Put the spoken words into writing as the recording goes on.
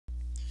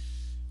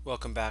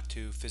Welcome back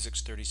to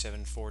Physics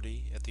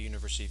 3740 at the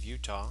University of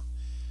Utah.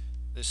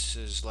 This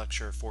is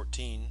Lecture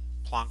 14,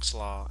 Planck's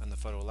Law and the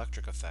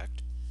Photoelectric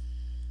Effect.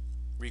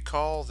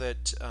 Recall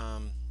that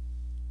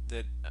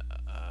that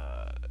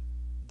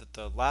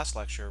the last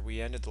lecture,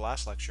 we ended the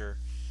last lecture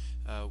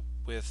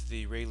with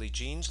the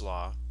Rayleigh-Jeans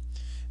law,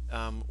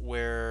 and we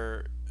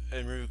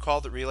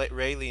recall that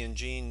Rayleigh and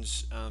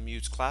Jeans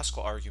used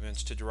classical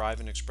arguments to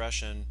derive an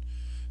expression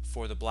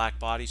for the black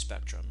body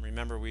spectrum.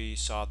 Remember, we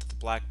saw that the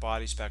black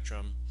body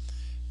spectrum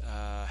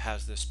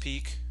has this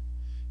peak,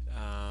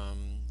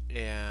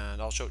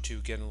 and I'll show it to you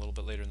again a little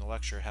bit later in the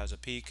lecture. It has a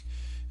peak.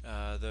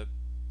 The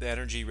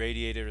energy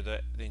radiated, or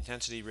the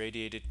intensity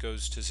radiated,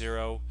 goes to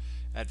zero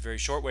at very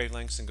short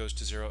wavelengths and goes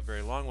to zero at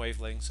very long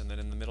wavelengths, and then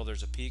in the middle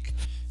there's a peak.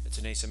 It's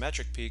an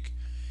asymmetric peak.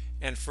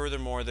 And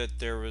furthermore, that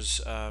there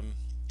was a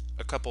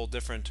couple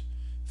different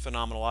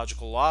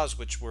phenomenological laws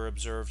which were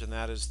observed, and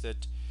that is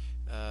that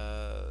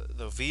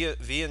the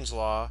Wien's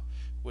law,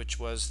 which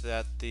was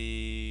that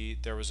the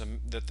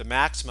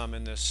maximum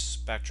in this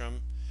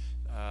spectrum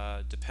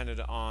depended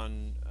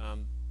on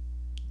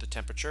the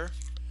temperature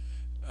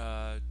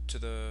to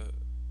the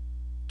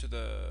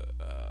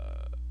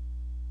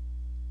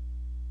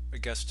I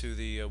guess to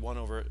the 1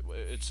 over,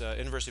 it's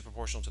inversely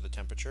proportional to the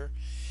temperature,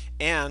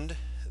 and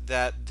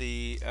that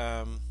the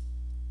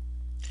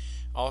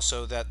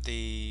also that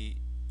the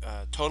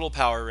total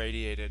power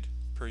radiated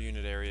per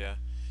unit area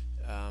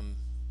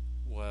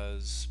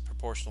was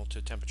proportional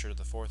to temperature to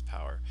the fourth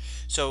power.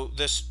 So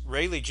this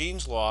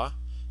Rayleigh-Jeans law,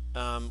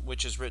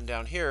 which is written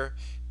down here,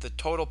 the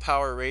total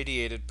power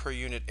radiated per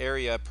unit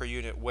area per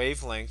unit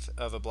wavelength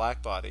of a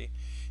black body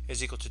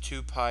is equal to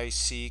 2 pi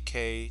c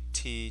k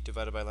t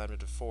divided by lambda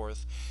to the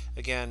fourth.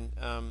 Again,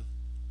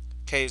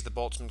 k is the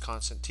Boltzmann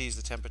constant, t is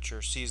the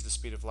temperature, c is the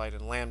speed of light,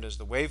 and lambda is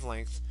the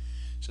wavelength.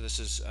 So this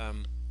is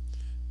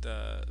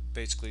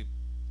basically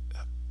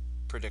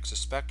predicts a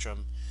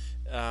spectrum.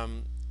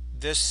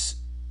 This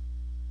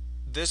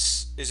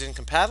is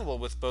incompatible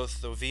with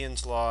both the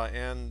Wien's law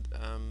and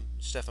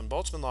Stefan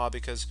Boltzmann law,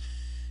 because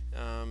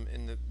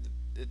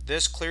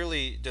this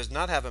clearly does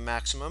not have a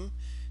maximum.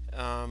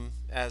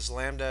 As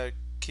lambda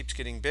keeps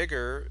getting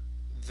bigger,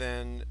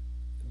 then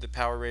the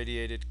power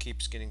radiated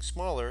keeps getting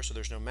smaller, so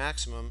there's no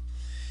maximum.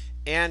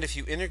 And if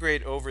you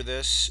integrate over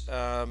this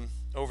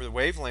over the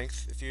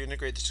wavelength, if you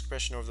integrate this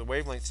expression over the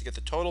wavelength, you get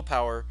the total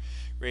power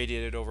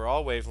radiated over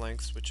all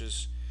wavelengths, which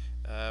is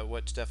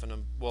what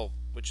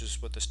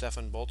the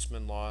Stefan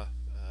Boltzmann law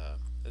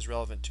is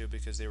relevant to,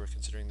 because they were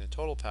considering the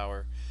total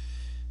power.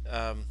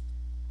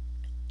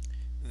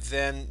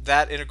 Then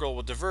that integral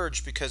will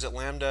diverge, because at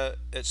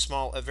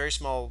very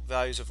small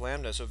values of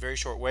lambda, so very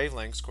short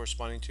wavelengths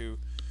corresponding to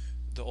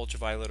the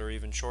ultraviolet or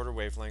even shorter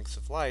wavelengths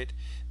of light,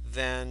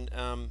 then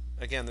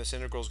again this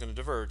integral is going to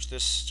diverge.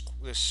 This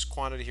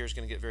quantity here is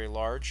going to get very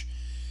large,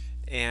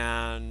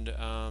 and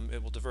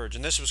it will diverge.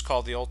 And this was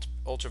called the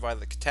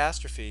ultraviolet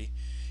catastrophe,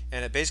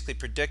 and it basically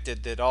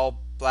predicted that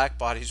all black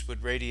bodies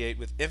would radiate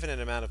with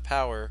infinite amount of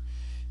power,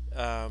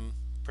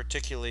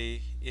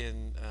 particularly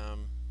in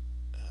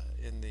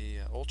the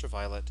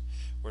ultraviolet,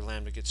 where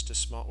lambda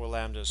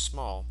is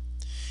small.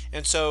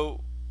 And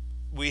so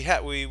we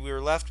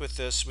were left with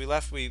this. We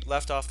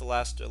left off the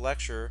last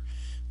lecture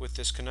with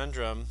this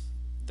conundrum,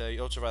 the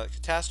ultraviolet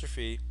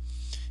catastrophe,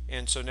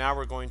 and so now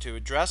we're going to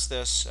address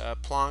this.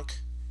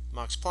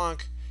 Max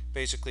Planck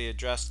basically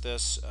addressed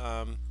this,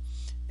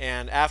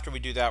 and after we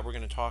do that, we're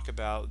going to talk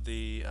about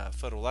the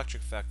photoelectric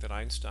effect that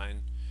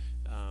Einstein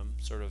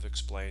sort of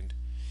explained.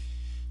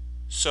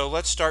 So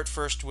let's start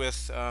first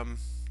with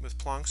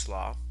Planck's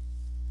law.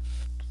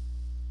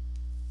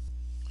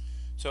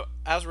 So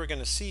as we're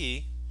going to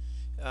see,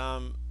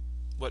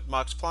 what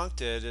Max Planck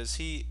did is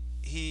he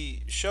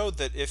showed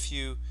that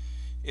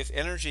if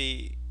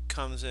energy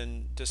comes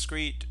in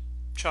discrete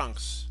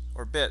chunks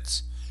or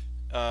bits,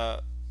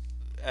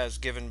 as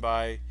given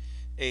by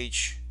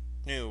h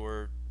nu,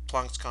 or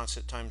Planck's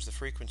constant times the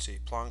frequency.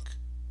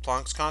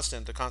 Planck's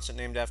constant, the constant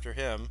named after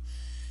him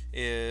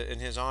in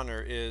his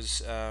honor,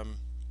 is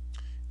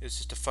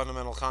just a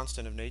fundamental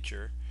constant of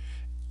nature,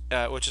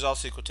 which is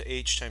also equal to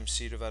h times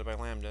c divided by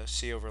lambda,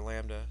 c over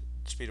lambda,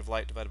 speed of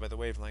light divided by the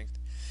wavelength.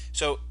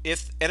 So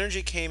if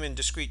energy came in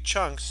discrete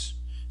chunks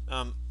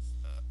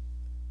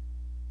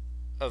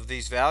of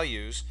these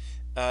values,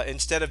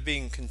 instead of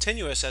being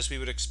continuous as we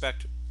would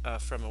expect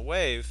from a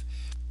wave,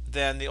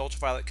 then the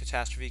ultraviolet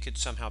catastrophe could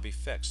somehow be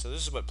fixed. So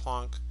this is what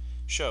Planck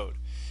showed.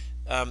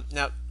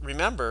 Now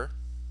remember,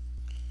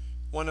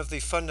 one of the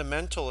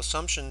fundamental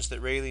assumptions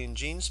that Rayleigh and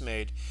Jeans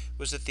made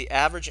was that the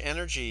average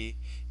energy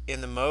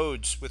in the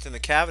modes within the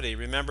cavity,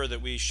 remember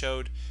that we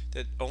showed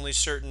that only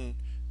certain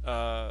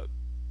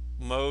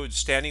modes,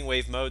 standing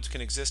wave modes,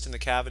 can exist in the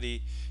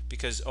cavity,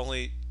 because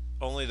only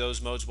those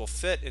modes will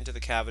fit into the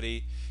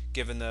cavity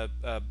given the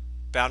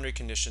boundary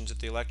conditions that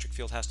the electric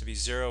field has to be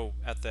zero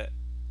at the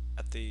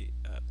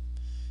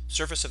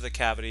surface of the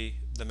cavity,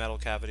 the metal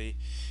cavity,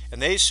 and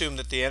they assumed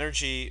that the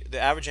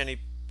average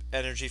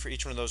energy for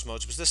each one of those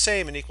modes was the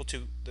same and equal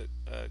to the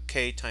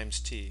k times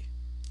t.